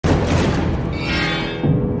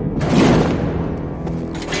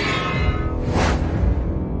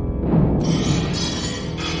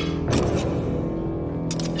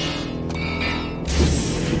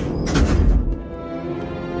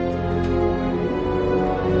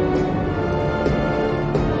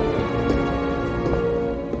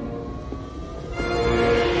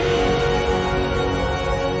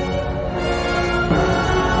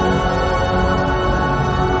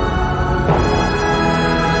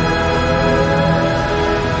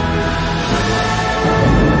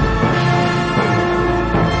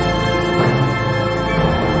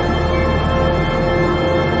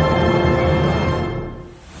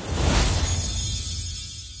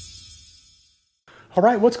All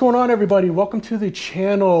right, what's going on, everybody? Welcome to the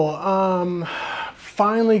channel.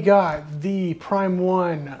 Finally got the Prime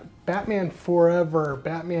 1 Batman Forever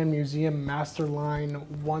Batman Museum Masterline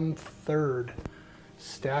 1/3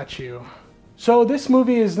 statue. So this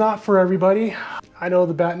movie is not for everybody. I know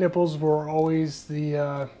the bat nipples were always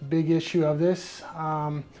the big issue of this,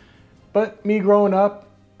 but me growing up,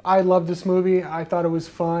 I loved this movie. I thought it was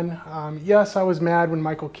fun. Yes, I was mad when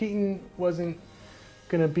Michael Keaton wasn't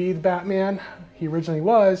gonna be the Batman. He originally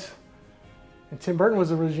was, and Tim Burton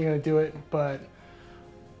was originally gonna do it, but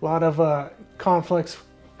a lot of conflicts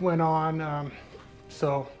went on,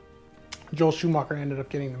 so Joel Schumacher ended up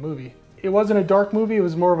getting the movie. It wasn't a dark movie, it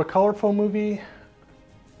was more of a colorful movie,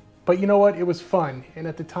 but you know what, it was fun. And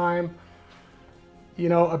at the time, you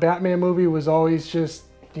know, a Batman movie was always just,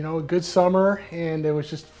 you know, a good summer, and it was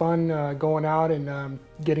just fun going out and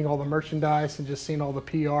getting all the merchandise and just seeing all the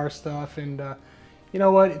PR stuff. And you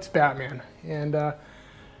know what, it's Batman, and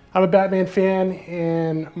I'm a Batman fan,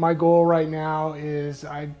 and my goal right now is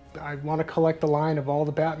I want to collect the line of all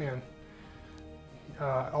the Batman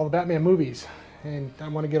movies, and I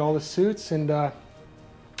want to get all the suits, and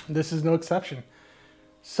this is no exception.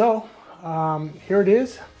 So here it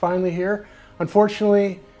is, finally here.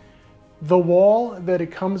 Unfortunately, the wall that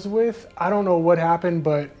it comes with, I don't know what happened,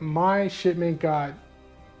 but my shipment got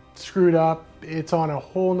screwed up. It's on a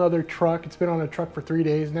whole nother truck. It's been on a truck for 3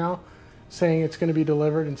 days now, saying it's going to be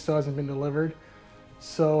delivered, and still hasn't been delivered.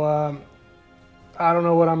 So I don't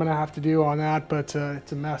know what I'm going to have to do on that, but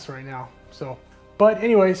it's a mess right now. So, but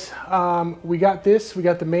anyways, we got this. We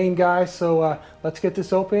got the main guy. So let's get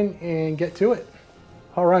this open and get to it.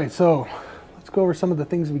 All right, so let's go over some of the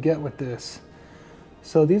things we get with this.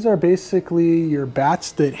 So these are basically your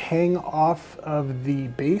bats that hang off of the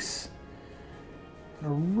base. A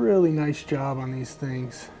really nice job on these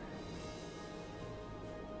things.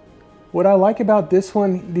 What I like about this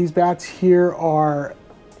one, these bats here are,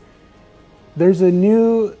 there's a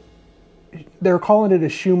new, they're calling it a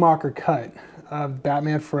Schumacher cut of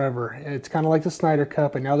Batman Forever. It's kind of like the Snyder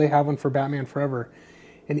cut, but now they have one for Batman Forever.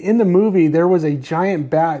 And in the movie, there was a giant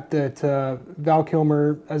bat that Val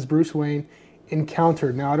Kilmer, as Bruce Wayne,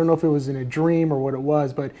 encountered. Now, I don't know if it was in a dream or what it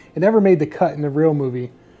was, but it never made the cut in the real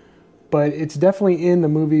movie. But it's definitely in the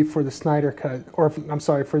movie for the Snyder cut, or I'm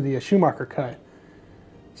sorry, for the Schumacher cut.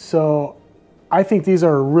 So I think these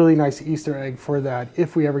are a really nice Easter egg for that,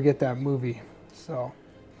 if we ever get that movie. So,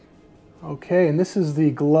 okay, and this is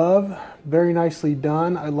the glove, very nicely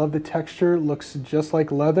done. I love the texture, looks just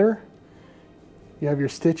like leather. You have your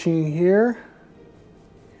stitching here.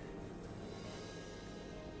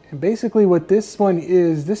 And basically what this one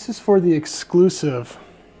is, this is for the exclusive.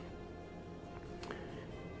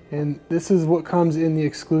 And this is what comes in the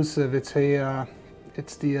exclusive. It's a,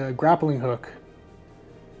 it's the grappling hook,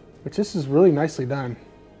 which this is really nicely done.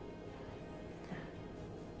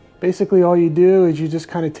 Basically, all you do is you just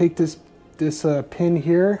kind of take this pin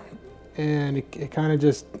here, and it kind of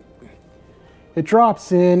just, it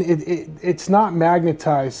drops in. It's not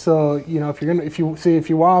magnetized, so you know if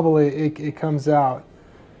you wobble it, it comes out.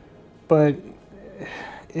 But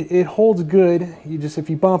it holds good. You just, if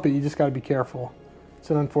you bump it, you just got to be careful. It's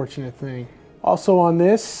an unfortunate thing. Also on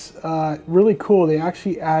this, really cool, they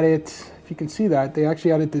actually added, if you can see that, they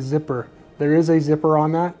actually added the zipper. There is a zipper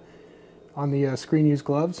on that, on the screen use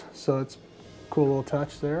gloves, so it's a cool little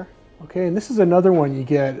touch there. Okay, and this is another one you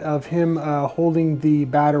get of him holding the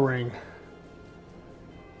Batarang.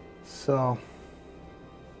 So,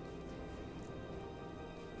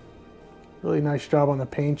 really nice job on the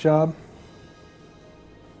paint job.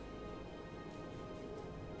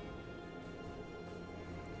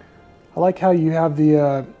 I like how you have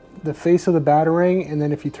the face of the Batarang, and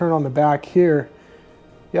then if you turn on the back here,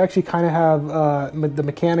 you actually kind of have the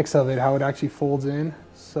mechanics of it, how it actually folds in.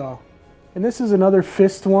 So, and this is another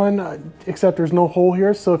fist one, except there's no hole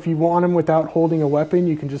here, so if you want them without holding a weapon,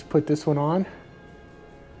 you can just put this one on.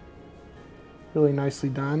 Really nicely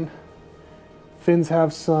done. Fins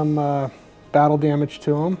have some battle damage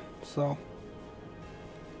to them, so.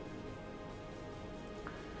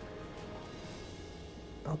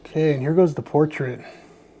 Okay, and here goes the portrait. I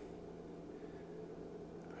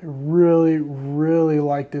really, really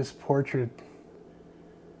like this portrait.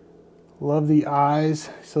 Love the eyes.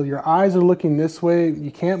 So your eyes are looking this way.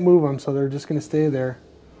 You can't move them, so they're just going to stay there.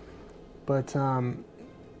 But the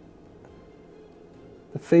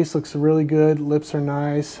face looks really good. Lips are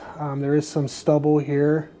nice. There is some stubble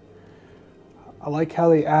here. I like how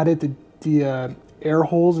they added the air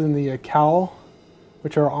holes in the cowl,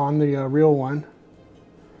 which are on the real one.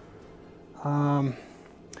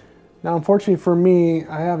 Now, unfortunately for me,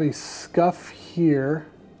 I have a scuff here,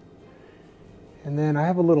 And then I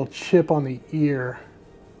have a little chip on the ear.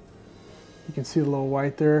 You can see the little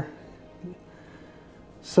white there.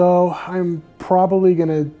 So I'm probably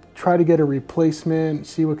gonna try to get a replacement,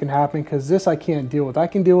 see what can happen, because this I can't deal with. I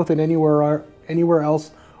can deal with it anywhere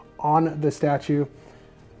else on the statue.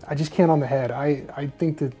 I just can't on the head. I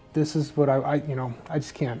think that this is what I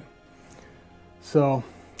just can't. So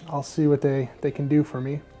I'll see what they can do for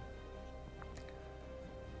me.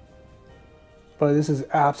 But this is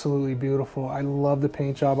absolutely beautiful. I love the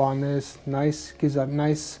paint job on this. Nice, gives that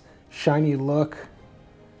nice shiny look.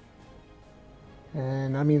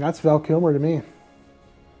 And I mean, that's Val Kilmer to me.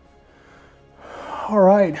 All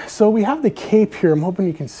right, so we have the cape here. I'm hoping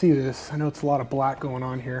you can see this. I know it's a lot of black going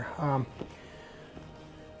on here.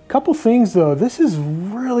 Couple things though, this is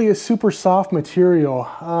really a super soft material.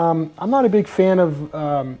 I'm not a big fan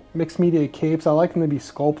of mixed media capes. I like them to be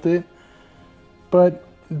sculpted, but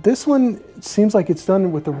this one seems like it's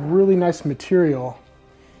done with a really nice material.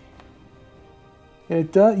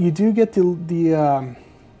 And you do get the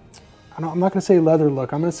I'm not going to say leather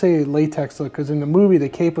look. I'm going to say latex look, because in the movie the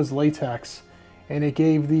cape was latex, and it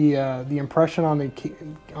gave the impression on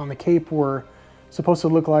the cape were supposed to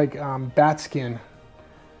look like bat skin.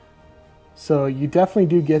 So you definitely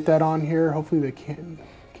do get that on here. Hopefully the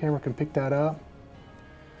camera can pick that up.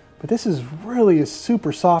 But this is really a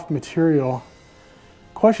super soft material.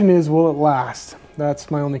 Question is, will it last? That's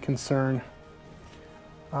my only concern.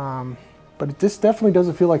 But this definitely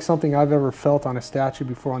doesn't feel like something I've ever felt on a statue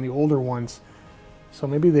before, on the older ones. So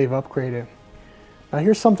maybe they've upgraded. Now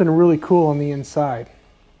here's something really cool on the inside.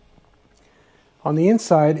 On the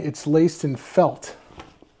inside, it's laced in felt.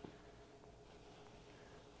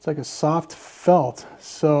 It's like a soft felt.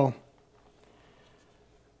 So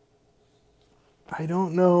I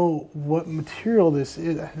don't know what material this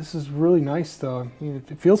is. This is really nice though. I mean,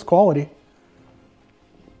 it feels quality.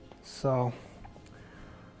 So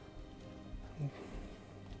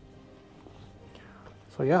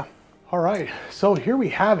yeah. All right, so here we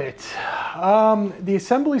have it. The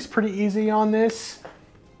assembly is pretty easy on this.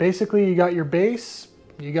 Basically, you got your base,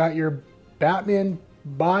 you got your Batman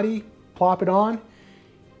body, plop it on,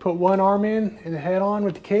 put one arm in and the head on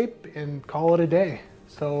with the cape, and call it a day.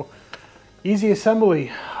 So easy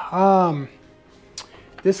assembly.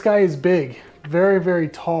 This guy is big, very, very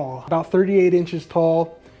tall, about 38 inches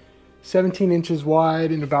tall, 17 inches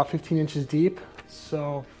wide, and about 15 inches deep.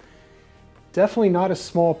 So definitely not a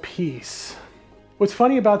small piece. What's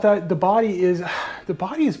funny about that, the body is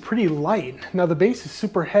pretty light. Now the base is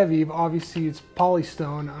super heavy, obviously it's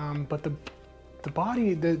polystone, but the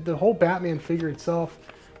body, the whole Batman figure itself,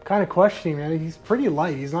 kind of questioning, man. He's pretty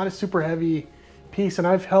light. He's not a super heavy piece, and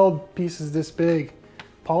I've held pieces this big,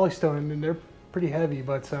 polystone, and they're pretty heavy.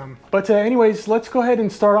 But anyways, let's go ahead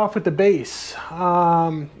and start off with the base.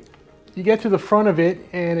 You get to the front of it,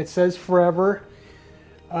 and it says Forever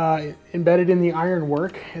embedded in the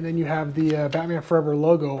ironwork, and then you have the Batman Forever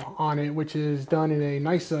logo on it, which is done in a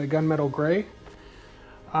nice gunmetal gray.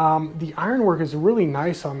 The ironwork is really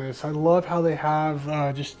nice on this. I love how they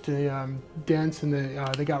have just the dents, and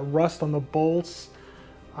they got rust on the bolts,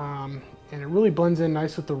 and it really blends in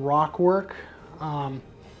nice with the rock work. And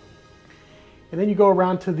then you go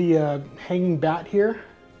around to the hanging bat here.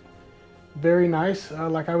 Very nice.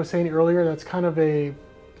 Like I was saying earlier, that's kind of a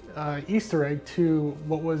Easter egg to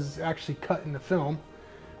what was actually cut in the film,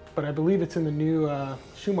 but I believe it's in the new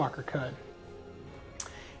Schumacher cut.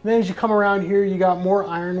 And then as you come around here, you got more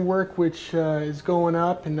ironwork, which is going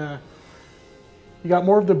up, and you got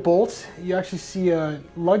more of the bolts. You actually see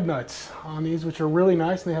lug nuts on these, which are really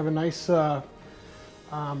nice, and they have a nice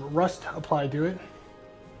rust applied to it.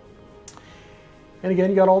 And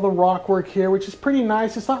again, you got all the rock work here, which is pretty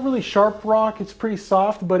nice. It's not really sharp rock, it's pretty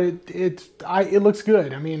soft, but it looks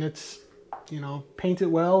good. I mean, it's, you know, painted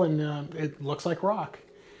well, and it looks like rock.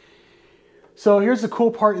 So here's the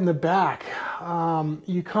cool part in the back.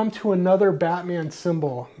 You come to another Batman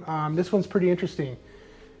symbol. This one's pretty interesting.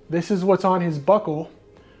 This is what's on his buckle,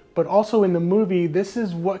 but also in the movie, this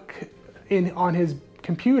is what on his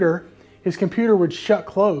computer would shut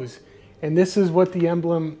close. And this is what the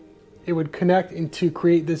emblem, it would connect into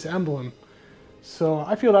create this emblem. So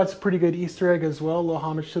I feel that's a pretty good Easter egg as well, a little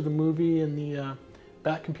homage to the movie and the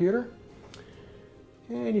Bat computer.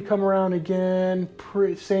 And you come around again,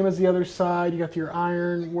 same as the other side. You got your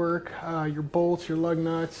iron work, your bolts, your lug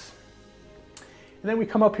nuts. And then we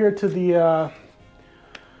come up here to the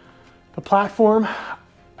platform.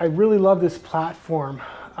 I really love this platform.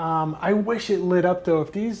 I wish it lit up though.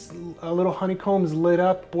 If these little honeycombs lit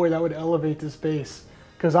up, boy, that would elevate this base.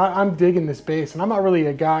 Because I'm digging this base, and I'm not really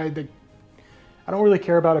a guy that, I don't really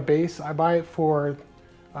care about a base. I buy it for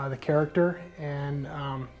the character, and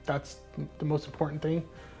that's the most important thing.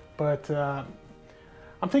 But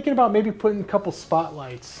I'm thinking about maybe putting a couple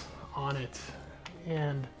spotlights on it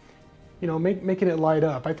and, you know, making it light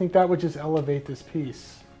up. I think that would just elevate this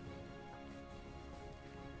piece.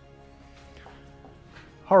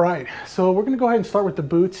 All right, so we're gonna go ahead and start with the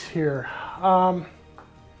boots here. I'm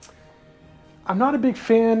not a big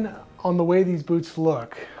fan on the way these boots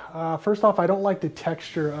look. First off, I don't like the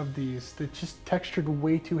texture of these. They're just textured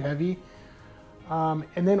way too heavy. And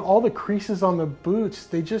then all the creases on the boots,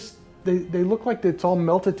 they look like it's all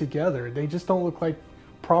melted together. They just don't look like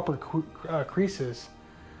proper creases.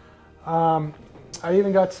 I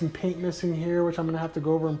even got some paint missing here, which I'm gonna have to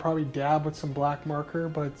go over and probably dab with some black marker,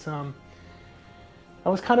 but that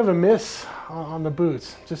was kind of a miss on the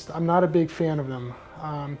boots. I'm not a big fan of them.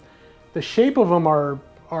 The shape of them are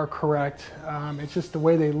correct. It's just the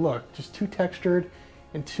way they look, just too textured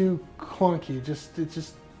and too clunky.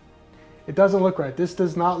 It doesn't look right. This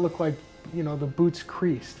does not look like, you know, the boots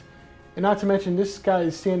creased. And not to mention, this guy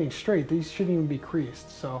is standing straight. These shouldn't even be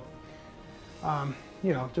creased. So,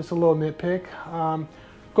 you know, just a little nitpick.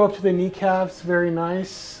 Go up to the kneecaps, very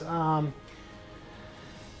nice.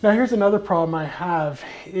 Now here's another problem I have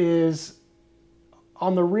is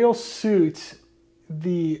on the real suit,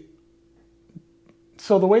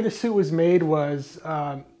 so the way the suit was made was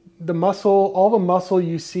all the muscle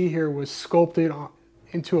you see here was sculpted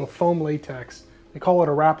into a foam latex. They call it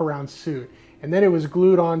a wraparound suit. And then it was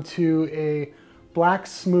glued onto a black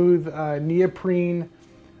smooth neoprene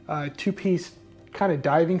two-piece kind of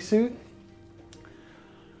diving suit.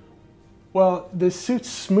 Well, this suit's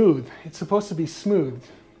smooth. It's supposed to be smooth.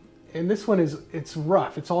 And this one it's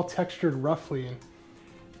rough. It's all textured roughly, and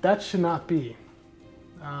that should not be.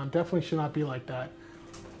 Definitely should not be like that.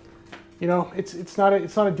 You know, it's not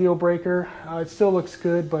a deal breaker. It still looks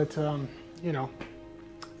good, but you know,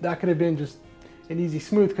 that could have been just an easy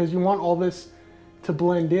smooth, because you want all this to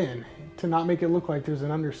blend in, to not make it look like there's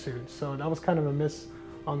an undersuit. So that was kind of a miss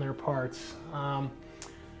on their parts.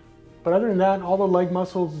 But other than that, all the leg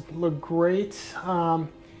muscles look great.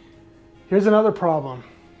 Here's another problem.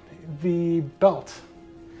 The belt.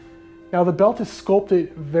 Now the belt is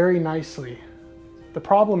sculpted very nicely. The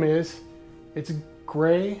problem is it's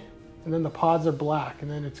gray and then the pods are black, and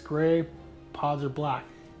then it's gray, pods are black.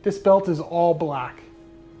 This belt is all black.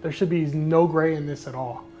 There should be no gray in this at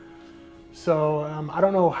all. So I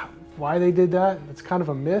don't know why they did that. It's kind of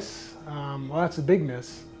a miss. Well, that's a big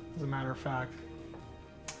miss, as a matter of fact.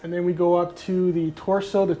 And then we go up to the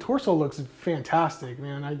torso. The torso looks fantastic,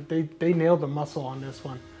 man. They nailed the muscle on this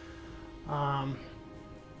one. And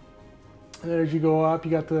then as you go up,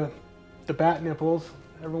 you got the bat nipples,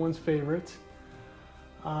 everyone's favorite.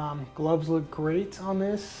 Gloves look great on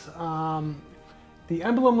this. The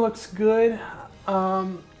emblem looks good.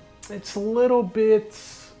 It's a little bit,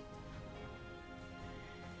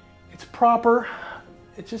 it's proper.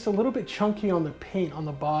 It's just a little bit chunky on the paint on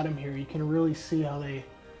the bottom here. You can really see how they,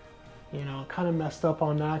 you know, kind of messed up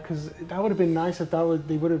on that, because that would have been nice if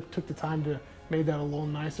they would have took the time to made that a little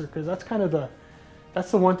nicer, because that's kind of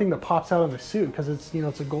that's the one thing that pops out on the suit, because it's, you know,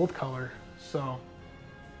 it's a gold color. So,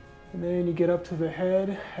 and then you get up to the head.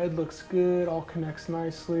 Head looks good, all connects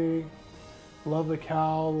nicely. Love the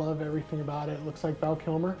cowl, love everything about it. Looks like Val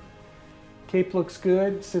Kilmer. Cape looks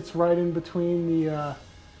good, sits right in between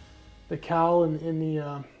the cowl and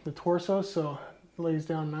the torso, so it lays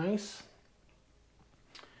down nice.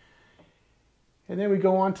 And then we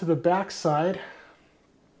go on to the back side.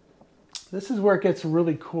 This is where it gets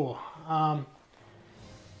really cool.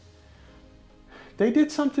 They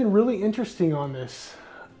did something really interesting on this.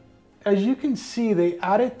 As you can see, they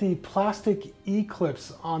added the plastic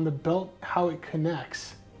E-clips on the belt, how it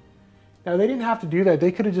connects. Now, they didn't have to do that.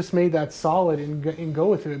 They could have just made that solid and go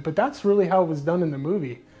with it, but that's really how it was done in the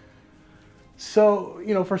movie. So,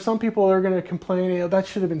 you know, for some people, they're going to complain, oh, that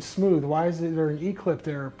should have been smooth. Why is there an E-clip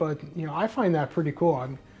there? But, you know, I find that pretty cool.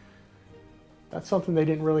 That's something they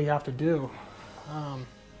didn't really have to do.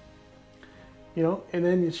 You know, and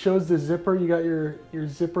then it shows the zipper. You got your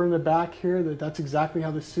zipper in the back here. That's exactly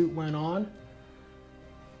how the suit went on.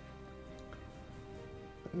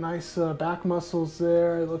 Nice back muscles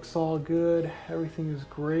there. It looks all good. Everything is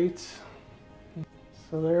great.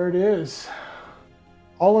 So there it is.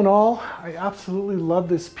 All in all, I absolutely love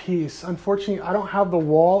this piece. Unfortunately, I don't have the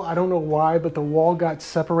wall. I don't know why, but the wall got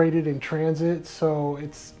separated in transit. So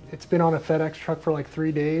it's been on a FedEx truck for like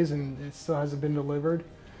 3 days and it still hasn't been delivered.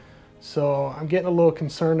 So I'm getting a little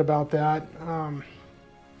concerned about that.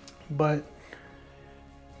 But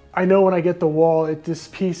I know when I get the wall, it's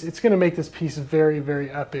going to make this piece very, very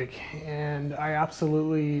epic. And I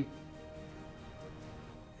absolutely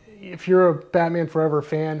if you're a Batman Forever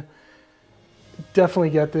fan,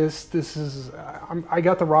 definitely get this. This is, I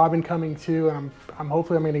got the Robin coming too, and I'm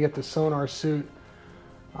hopefully I'm going to get the Sonar suit.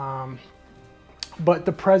 But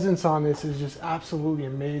the presence on this is just absolutely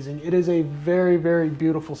amazing. It is a very, very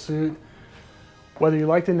beautiful suit, whether you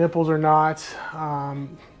like the nipples or not,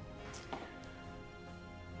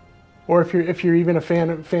 or if you're even a fan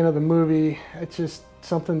of the movie. It's just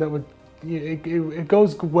something that would, it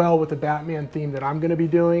goes well with the Batman theme that I'm going to be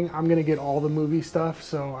doing. I'm going to get all the movie stuff,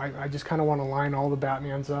 so I just kind of want to line all the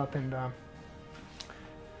Batmans up, and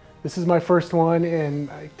this is my first one,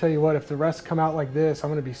 and I tell you what, if the rest come out like this,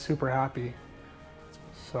 I'm going to be super happy.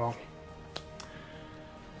 So,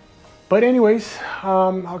 but anyways,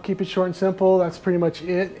 I'll keep it short and simple. That's pretty much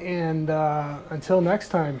it, and until next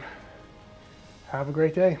time, have a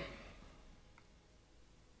great day.